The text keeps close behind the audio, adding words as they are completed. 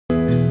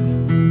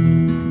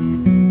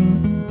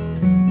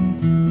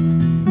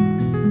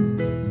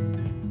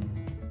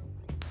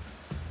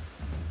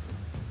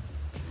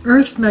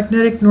Earth's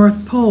magnetic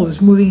North Pole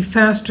is moving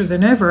faster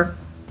than ever,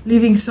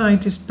 leaving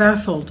scientists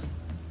baffled.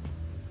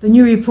 The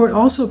new report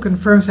also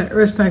confirms that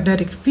Earth's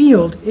magnetic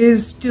field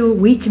is still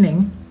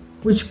weakening,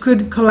 which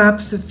could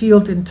collapse the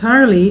field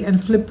entirely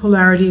and flip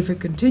polarity if it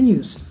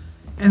continues.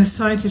 And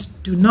scientists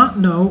do not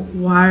know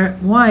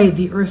why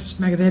the Earth's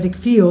magnetic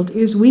field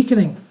is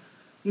weakening.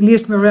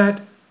 Elias Murat,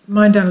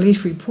 Mind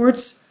Unleashed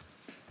reports,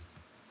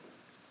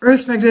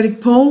 Earth's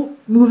magnetic pole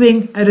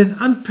moving at an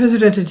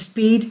unprecedented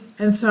speed,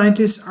 and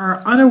scientists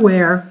are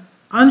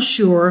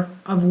unsure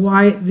of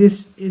why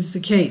this is the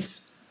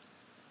case.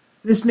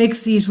 This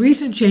makes these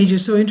recent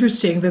changes so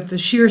interesting that the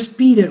sheer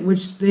speed at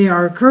which they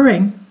are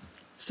occurring,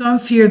 some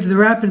fear that the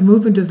rapid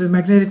movement of the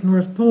magnetic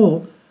North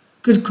Pole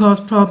could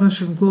cause problems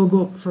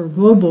for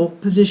global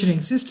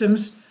positioning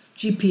systems,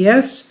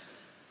 GPS,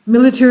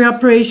 military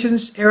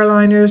operations,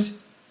 airliners,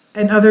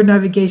 and other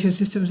navigation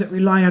systems that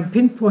rely on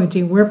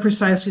pinpointing where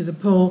precisely the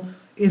pole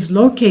is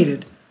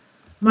located.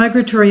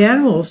 Migratory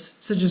animals,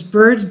 such as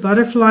birds,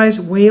 butterflies,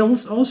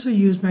 whales, also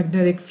use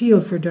magnetic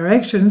field for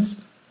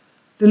directions.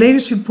 The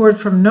latest report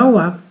from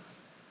NOAA,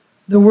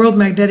 the World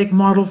Magnetic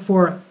Model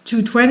for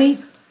 220,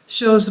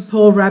 shows the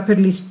pole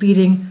rapidly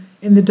speeding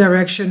in the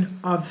direction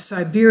of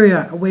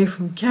Siberia, away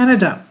from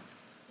Canada.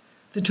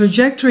 The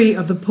trajectory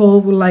of the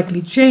pole will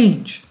likely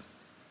change.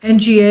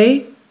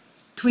 NGA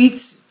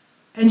tweets,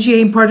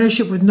 NGA in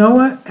partnership with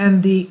NOAA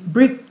and the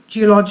Brit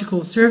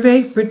Geological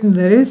Survey, Britain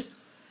that is,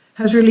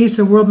 has released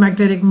the World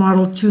Magnetic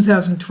Model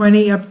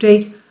 2020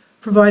 update,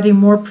 providing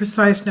more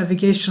precise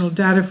navigational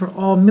data for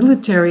all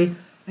military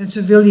and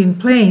civilian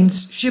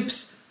planes,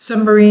 ships,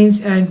 submarines,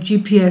 and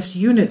GPS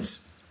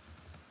units.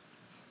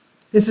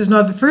 This is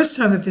not the first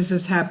time that this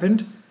has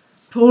happened.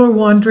 Polar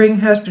wandering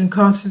has been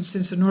constant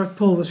since the North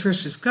Pole was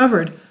first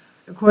discovered,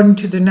 according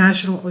to the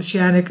National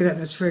Oceanic and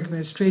Atmospheric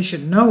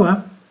Administration,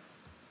 NOAA.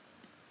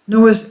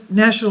 NOAA's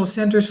National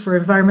Centers for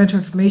Environmental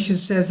Information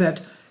says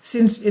that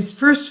since its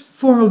first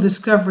formal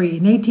discovery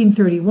in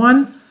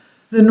 1831,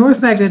 the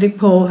North Magnetic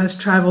Pole has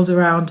traveled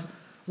around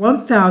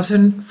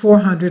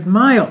 1,400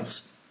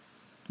 miles.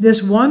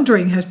 This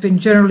wandering has been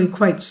generally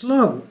quite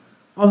slow,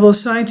 although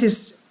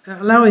scientists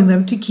allowing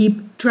them to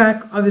keep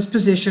track of its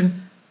position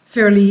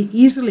fairly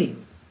easily.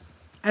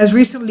 As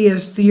recently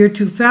as the year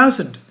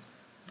 2000,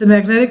 the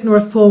magnetic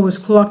North Pole was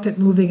clocked at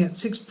moving at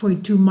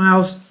 6.2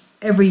 miles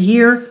every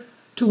year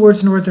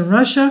towards northern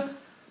Russia,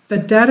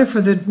 but data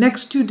for the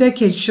next 2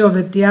 decades show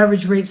that the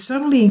average rate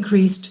suddenly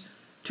increased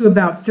to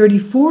about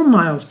 34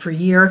 miles per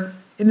year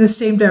in the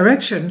same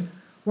direction,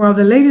 while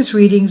the latest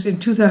readings in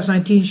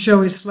 2019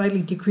 show it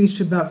slightly decreased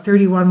to about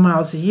 31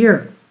 miles a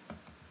year.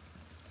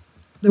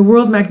 The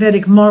World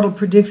Magnetic Model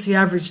predicts the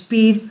average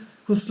speed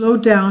will slow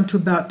down to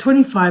about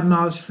 25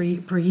 miles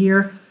per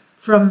year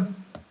from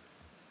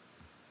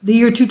the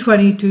year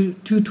 220 to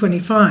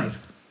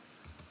 225.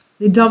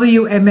 The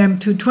WMM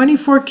 220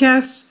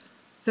 forecasts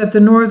that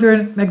the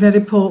northern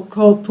magnetic pole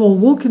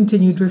will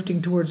continue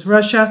drifting towards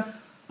Russia,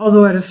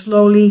 although at a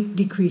slowly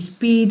decreased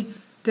speed,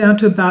 down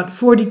to about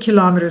 40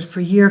 kilometers per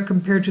year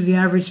compared to the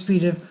average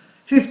speed of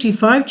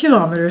 55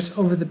 kilometers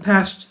over the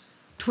past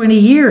 20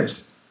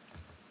 years.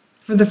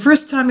 For the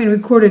first time in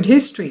recorded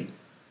history,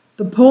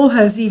 the pole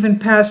has even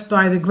passed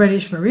by the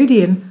Greenwich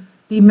Meridian,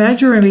 the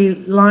imaginary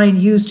line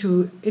used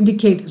to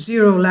indicate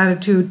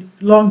longitude,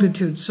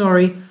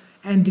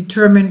 and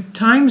determine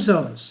time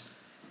zones.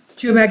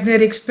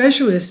 Geomagnetic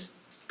specialist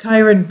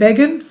Kieran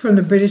Beggan from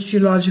the British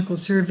Geological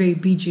Survey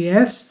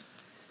BGS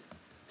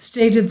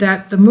stated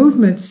that the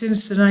movement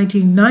since the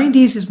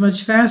 1990s is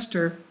much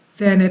faster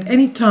than at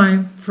any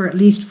time for at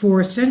least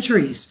 4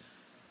 centuries,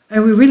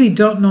 and we really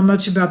don't know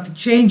much about the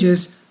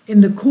changes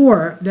in the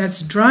core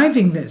that's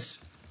driving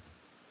this.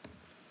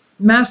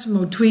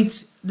 Massimo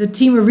tweets, the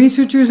team of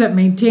researchers that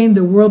maintained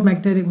the World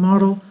Magnetic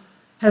Model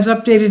has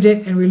updated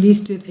it and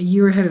released it a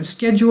year ahead of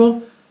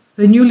schedule.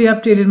 The newly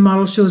updated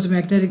model shows the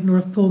magnetic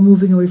North Pole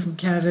moving away from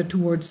Canada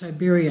towards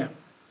Siberia.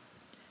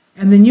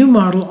 And the new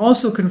model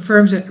also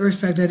confirms that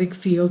Earth's magnetic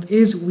field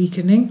is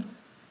weakening,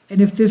 and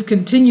if this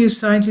continues,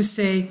 scientists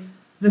say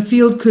the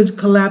field could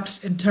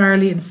collapse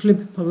entirely and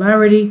flip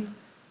polarity,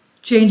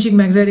 changing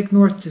magnetic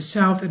north to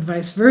south and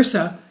vice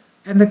versa,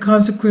 and the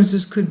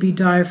consequences could be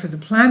dire for the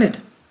planet.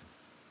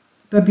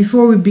 But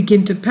before we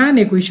begin to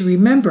panic, we should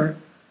remember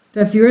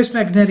that the Earth's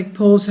magnetic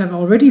poles have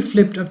already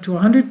flipped up to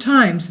 100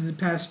 times in the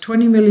past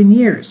 20 million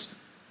years,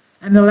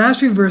 and the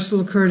last reversal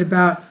occurred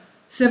about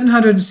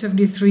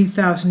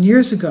 773,000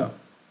 years ago.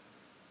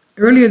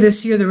 Earlier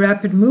this year, the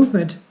rapid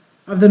movement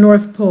of the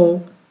North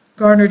Pole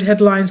garnered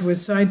headlines where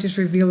scientists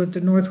revealed that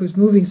the North was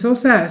moving so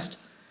fast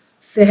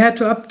they had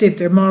to update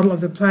their model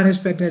of the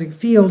planet's magnetic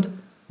field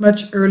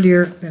much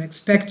earlier than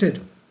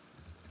expected.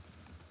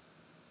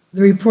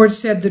 The report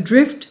said the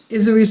drift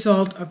is a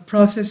result of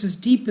processes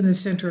deep in the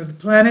center of the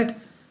planet,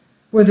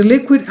 where the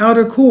liquid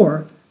outer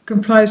core,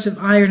 comprised of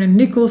iron and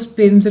nickel,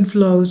 spins and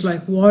flows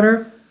like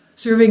water,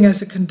 serving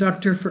as a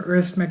conductor for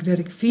Earth's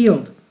magnetic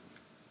field.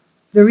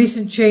 The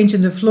recent change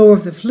in the flow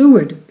of the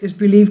fluid is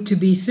believed to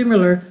be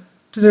similar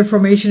to the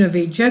formation of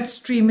a jet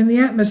stream in the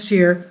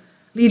atmosphere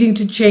leading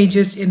to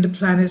changes in the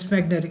planet's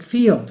magnetic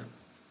field.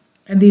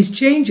 And these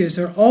changes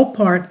are all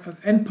part of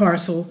and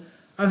parcel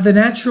of the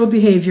natural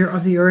behavior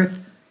of the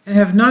Earth and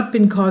have not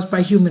been caused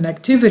by human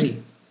activity.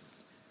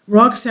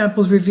 Rock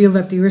samples reveal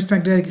that the Earth's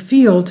magnetic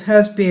field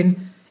has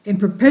been in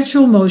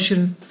perpetual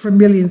motion for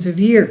millions of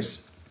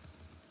years.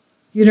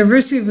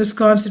 University of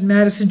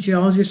Wisconsin-Madison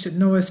geologist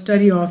and NOAA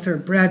study author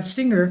Brad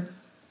Singer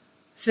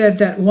said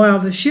that while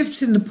the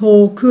shifts in the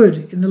pole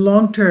could, in the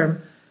long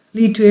term,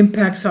 lead to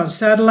impacts on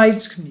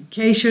satellites,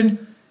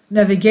 communication,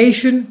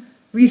 navigation,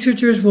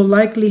 researchers will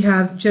likely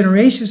have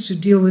generations to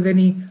deal with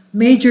any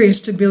major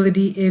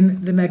instability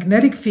in the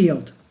magnetic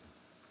field.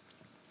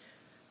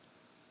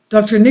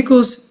 Dr.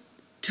 Nicholas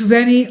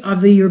Tuveni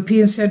of the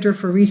European Centre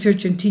for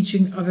Research and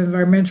Teaching of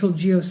Environmental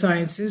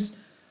Geosciences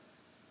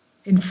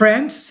in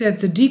France said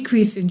the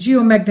decrease in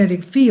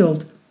geomagnetic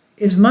field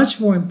is much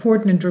more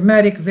important and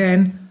dramatic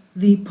than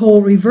the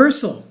pole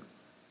reversal.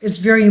 It's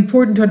very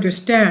important to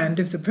understand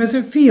if the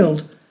present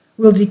field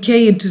will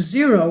decay into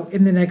zero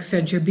in the next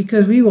century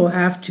because we will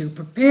have to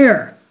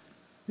prepare.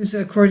 This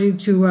is according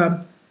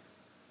to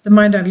the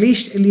Mind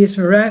Unleashed, Elias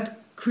Murat,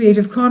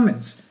 Creative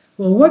Commons.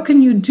 Well, what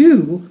can you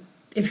do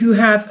if you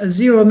have a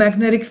zero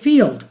magnetic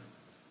field?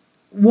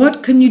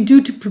 What can you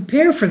do to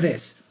prepare for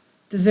this?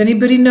 Does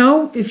anybody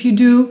know? If you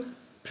do,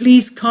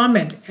 please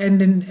comment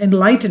and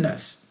enlighten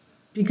us,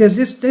 because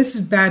this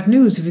is bad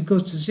news if it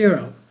goes to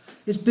zero.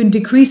 It's been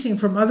decreasing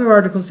from other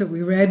articles that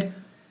we read,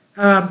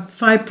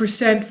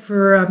 5%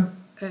 for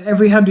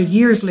every 100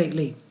 years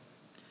lately.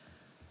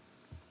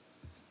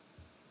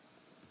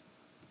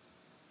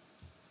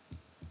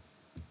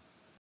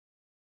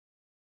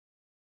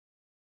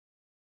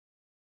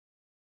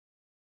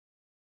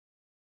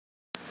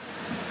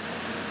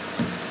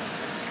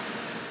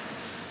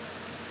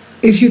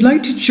 If you'd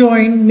like to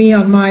join me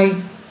on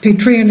my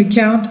Patreon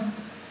account,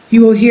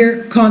 you will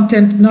hear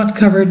content not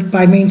covered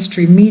by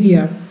mainstream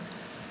media.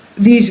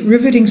 These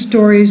riveting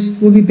stories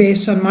will be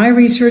based on my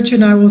research,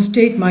 and I will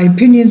state my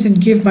opinions and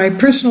give my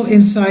personal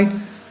insight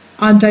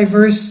on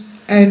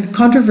diverse and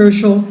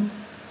controversial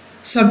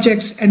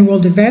subjects and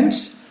world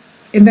events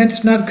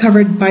not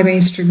covered by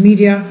mainstream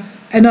media,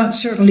 and not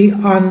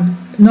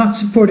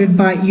supported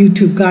by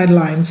YouTube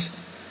guidelines.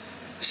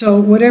 So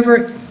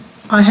whatever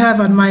I have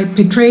on my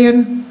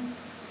Patreon,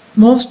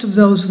 most of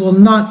those will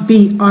not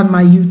be on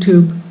my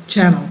YouTube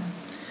channel.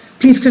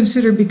 Please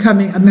consider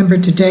becoming a member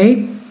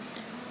today.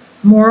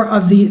 More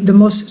of the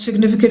most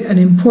significant and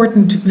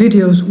important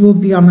videos will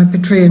be on my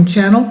Patreon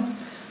channel.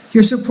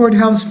 Your support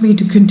helps me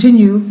to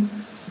continue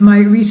my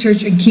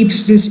research and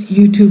keeps this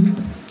YouTube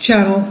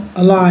channel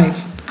alive.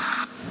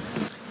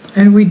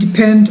 And we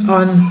depend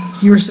on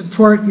your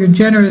support, your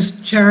generous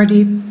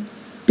charity,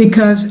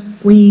 because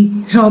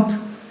we help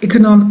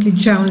economically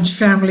challenged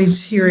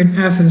families here in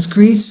Athens,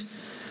 Greece,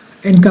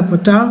 in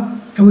Kapota,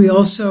 and we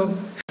also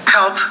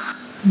help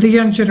the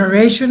young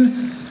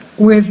generation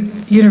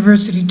with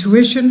university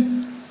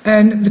tuition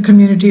and the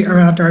community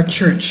around our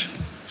church.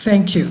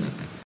 Thank you.